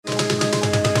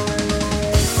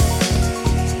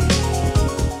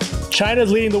China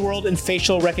is leading the world in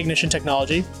facial recognition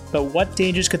technology, but what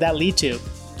dangers could that lead to?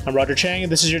 I'm Roger Chang,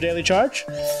 and this is your Daily Charge.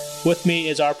 With me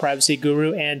is our privacy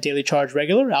guru and Daily Charge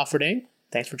regular, Alfred Ng.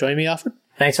 Thanks for joining me, Alfred.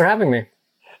 Thanks for having me.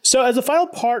 So as a final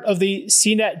part of the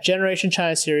CNET Generation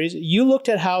China series, you looked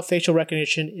at how facial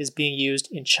recognition is being used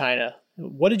in China.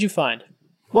 What did you find?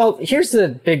 Well, here's the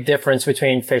big difference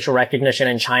between facial recognition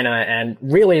in China and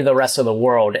really the rest of the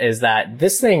world is that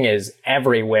this thing is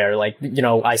everywhere. Like,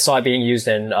 I saw it being used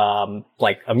in,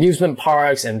 amusement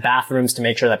parks and bathrooms to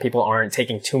make sure that people aren't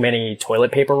taking too many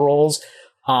toilet paper rolls.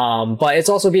 But it's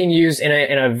also being used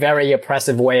in a very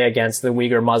oppressive way against the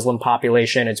Uyghur Muslim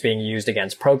population. It's being used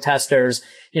against protesters.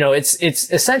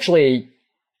 It's essentially,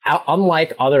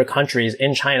 unlike other countries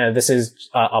in China, this is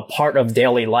a part of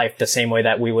daily life the same way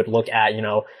that we would look at,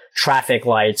 traffic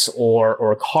lights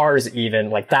or cars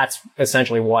even. Like that's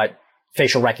essentially what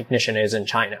facial recognition is in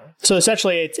China. So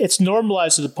essentially it's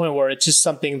normalized to the point where it's just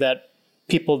something that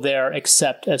people there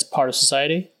accept as part of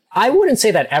society? I wouldn't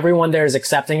say that everyone there is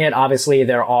accepting it. Obviously,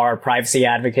 there are privacy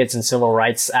advocates and civil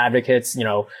rights advocates,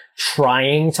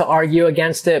 trying to argue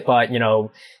against it. But,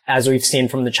 as we've seen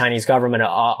from the Chinese government,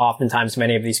 oftentimes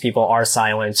many of these people are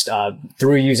silenced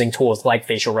through using tools like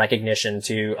facial recognition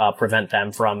to prevent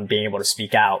them from being able to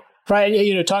speak out. Right.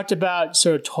 And, talked about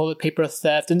sort of toilet paper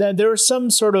theft. And then there are some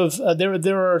sort of,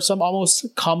 there are some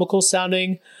almost comical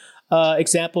sounding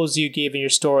examples you gave in your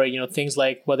story, things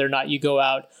like whether or not you go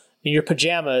out in your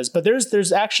pajamas, but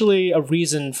there's actually a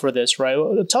reason for this, right?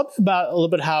 Tell me about a little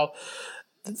bit how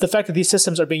the fact that these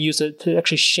systems are being used to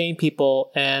actually shame people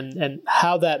and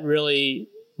how that really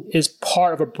is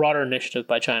part of a broader initiative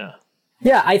by China.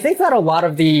 Yeah, I think that a lot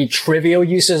of the trivial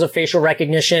uses of facial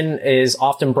recognition is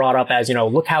often brought up as,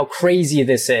 look how crazy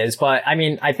this is. But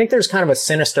I think there's kind of a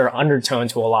sinister undertone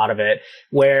to a lot of it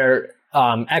where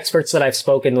experts that I've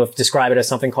spoken with describe it as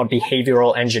something called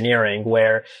behavioral engineering,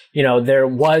 where, there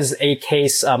was a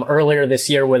case, earlier this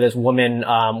year where this woman,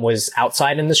 was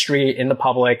outside in the street, in the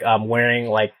public, wearing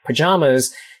like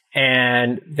pajamas,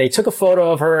 and they took a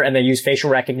photo of her and they used facial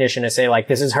recognition to say like,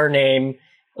 this is her name,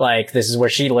 like, this is where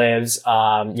she lives,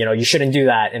 you shouldn't do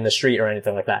that in the street or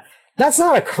anything like that. That's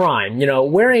not a crime.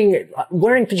 Wearing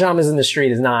pajamas in the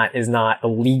street is not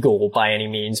illegal by any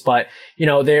means, but,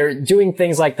 they're doing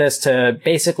things like this to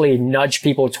basically nudge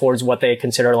people towards what they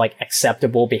consider like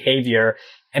acceptable behavior.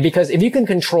 And because if you can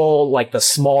control like the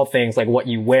small things, like what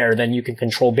you wear, then you can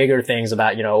control bigger things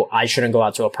about, I shouldn't go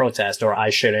out to a protest or I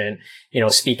shouldn't,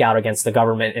 speak out against the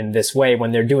government in this way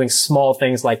when they're doing small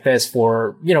things like this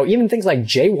for, even things like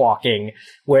jaywalking,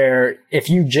 where if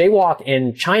you jaywalk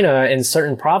in China in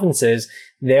certain provinces,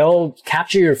 they'll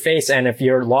capture your face. And if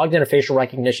you're logged in a facial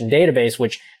recognition database,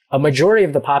 which a majority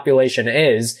of the population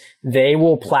is, they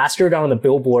will plaster it on the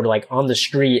billboard, like on the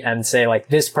street and say like,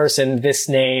 this person, this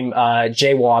name,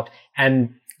 jaywalked.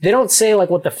 And they don't say like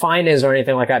what the fine is or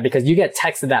anything like that because you get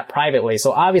texted that privately.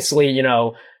 So obviously,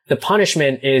 the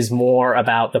punishment is more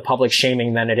about the public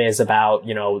shaming than it is about,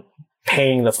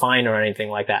 paying the fine or anything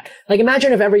like that. Like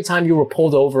imagine if every time you were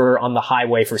pulled over on the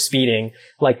highway for speeding,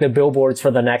 like the billboards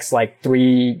for the next like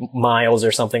 3 miles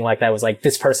or something like that was like,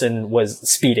 this person was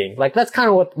speeding. Like that's kind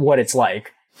of what it's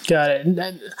like. Got it.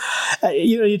 And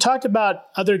you talked about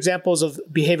other examples of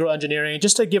behavioral engineering.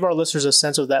 Just to give our listeners a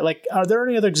sense of that, like, are there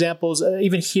any other examples,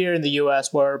 even here in the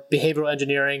U.S., where behavioral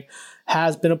engineering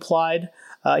has been applied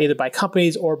either by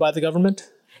companies or by the government?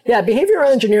 Yeah,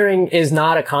 behavioral engineering is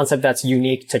not a concept that's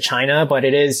unique to China, but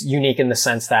it is unique in the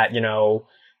sense that,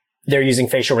 they're using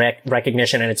facial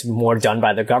recognition and it's more done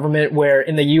by the government, where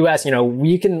in the US,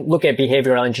 we can look at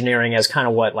behavioral engineering as kind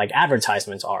of what like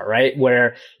advertisements are, right?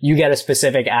 Where you get a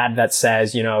specific ad that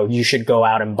says, you should go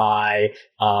out and buy,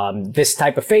 this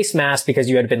type of face mask because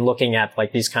you had been looking at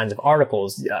like these kinds of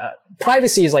articles.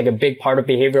 Privacy is like a big part of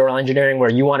behavioral engineering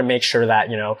where you want to make sure that,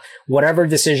 whatever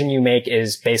decision you make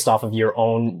is based off of your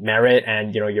own merit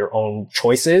and, your own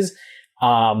choices.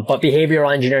 But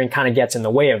behavioral engineering kind of gets in the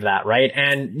way of that, right?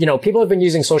 And, people have been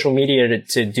using social media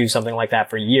to do something like that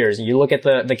for years. You look at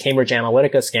the Cambridge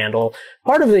Analytica scandal.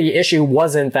 Part of the issue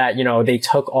wasn't that, they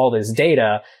took all this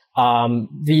data.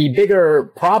 The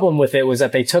bigger problem with it was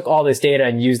that they took all this data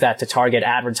and used that to target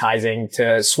advertising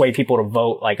to sway people to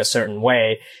vote like a certain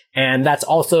way. And that's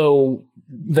also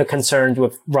the concerns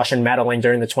with Russian meddling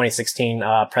during the 2016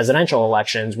 presidential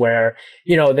elections, where,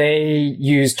 they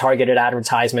used targeted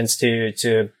advertisements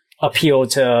to appeal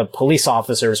to police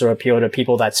officers or appeal to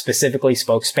people that specifically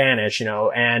spoke Spanish,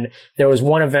 and there was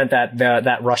one event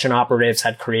that Russian operatives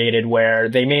had created where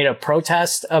they made a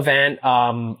protest event,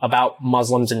 about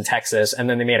Muslims in Texas, and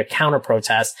then they made a counter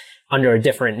protest under a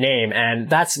different name. And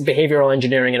that's behavioral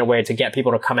engineering in a way to get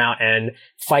people to come out and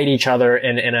fight each other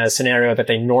in a scenario that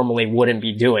they normally wouldn't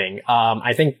be doing.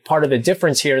 I think part of the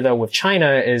difference here, though, with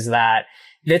China is that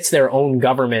it's their own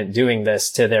government doing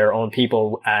this to their own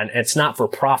people, and it's not for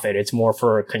profit. It's more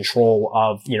for control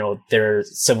of, their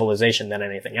civilization than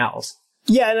anything else.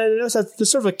 Yeah, and I noticed that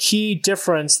there's sort of a key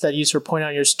difference that you sort of point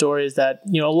out in your story is that,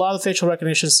 a lot of the facial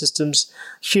recognition systems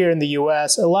here in the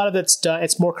US, a lot of it's done,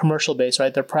 it's more commercial based,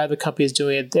 right? They're private companies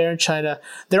doing it. There in China,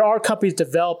 there are companies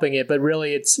developing it, but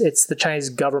really it's the Chinese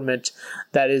government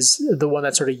that is the one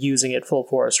that's sort of using it full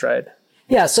force, right?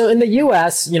 Yeah, so in the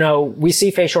US, we see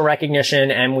facial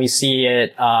recognition and we see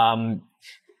it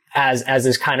as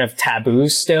this kind of taboo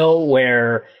still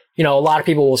where a lot of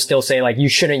people will still say like you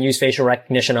shouldn't use facial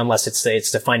recognition unless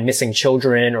it's to find missing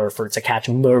children or to catch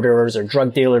murderers or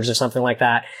drug dealers or something like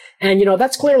that. And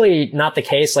that's clearly not the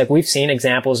case. Like we've seen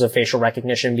examples of facial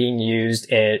recognition being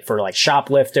used for like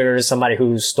shoplifters. Somebody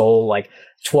who stole like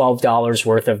 $12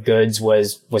 worth of goods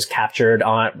was captured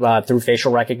on through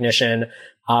facial recognition.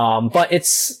 But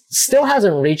it's still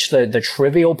hasn't reached the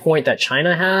trivial point that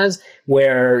China has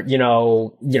where,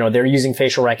 they're using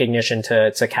facial recognition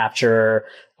to capture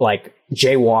like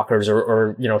jaywalkers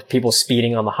or people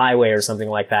speeding on the highway or something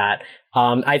like that.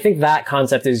 I think that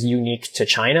concept is unique to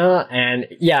China. And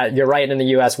yeah, you're right in the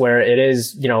US where it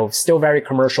is, still very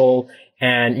commercial.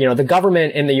 And, the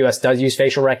government in the US does use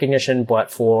facial recognition,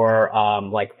 but for,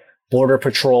 like border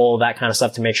patrol, that kind of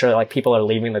stuff to make sure that like people are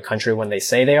leaving the country when they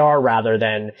say they are rather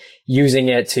than using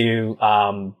it to,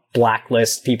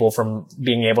 blacklist people from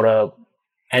being able to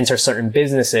enter certain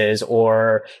businesses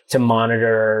or to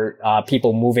monitor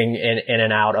people moving in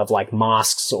and out of like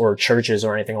mosques or churches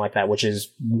or anything like that, which is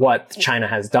what China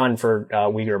has done for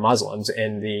Uyghur Muslims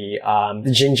in the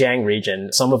Xinjiang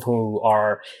region, some of whom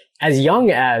are as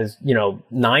young as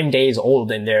 9 days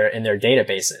old in their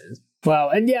databases. Wow,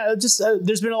 and yeah, just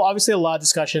there's been obviously a lot of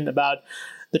discussion about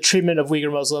the treatment of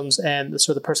Uyghur Muslims and the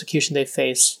sort of the persecution they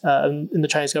face in the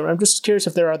Chinese government. I'm just curious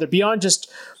if there are other beyond just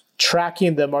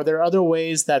tracking them, are there other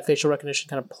ways that facial recognition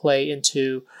kind of play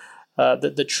into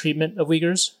the treatment of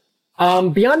Uyghurs?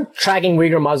 Beyond tracking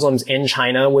Uyghur Muslims in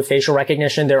China with facial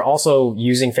recognition, they're also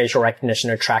using facial recognition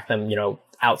to track them,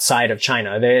 outside of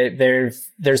China.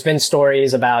 There's been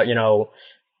stories about,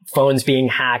 phones being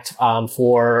hacked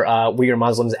for Uyghur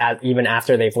Muslims even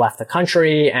after they've left the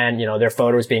country and, their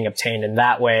photos being obtained in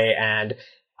that way. And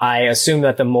I assume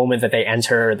that the moment that they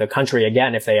enter the country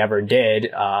again, if they ever did,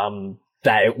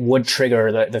 that it would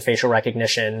trigger the facial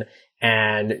recognition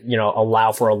and,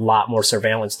 allow for a lot more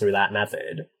surveillance through that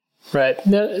method. Right.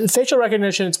 Now, facial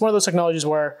recognition, it's one of those technologies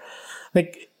where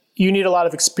like you need a lot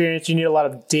of experience, you need a lot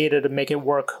of data to make it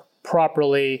work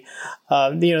properly.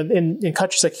 In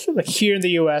countries like here in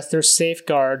the US, there's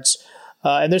safeguards,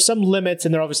 and there's some limits,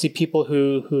 and there are obviously people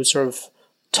who sort of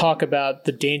talk about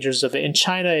the dangers of it. In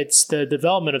China, it's the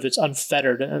development of it's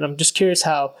unfettered. And I'm just curious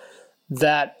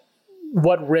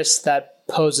what risks that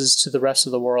poses to the rest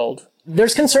of the world.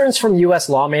 There's concerns from US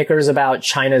lawmakers about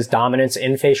China's dominance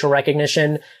in facial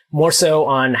recognition, more so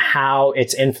on how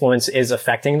its influence is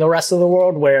affecting the rest of the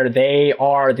world, where they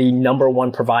are the number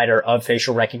one provider of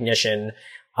facial recognition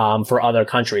for other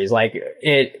countries. Like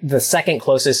the second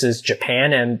closest is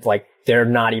Japan, and like they're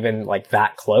not even like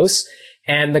that close.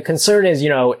 And the concern is,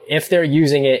 if they're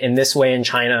using it in this way in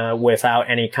China without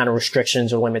any kind of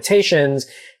restrictions or limitations,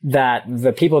 that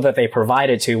the people that they provide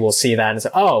it to will see that and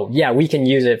say, oh, yeah, we can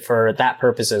use it for that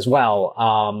purpose as well.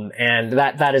 And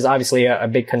that is obviously a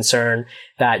big concern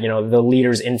that, the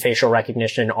leaders in facial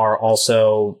recognition are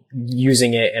also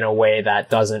using it in a way that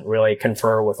doesn't really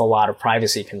confer with a lot of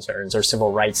privacy concerns or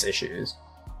civil rights issues.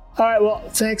 All right. Well,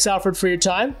 thanks, Alfred, for your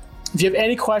time. If you have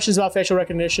any questions about facial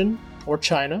recognition or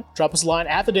China, drop us a line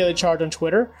at The Daily Charge on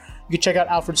Twitter. You can check out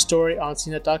Alfred's story on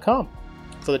CNET.com.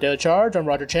 For The Daily Charge, I'm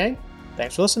Roger Chang.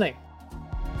 Thanks for listening.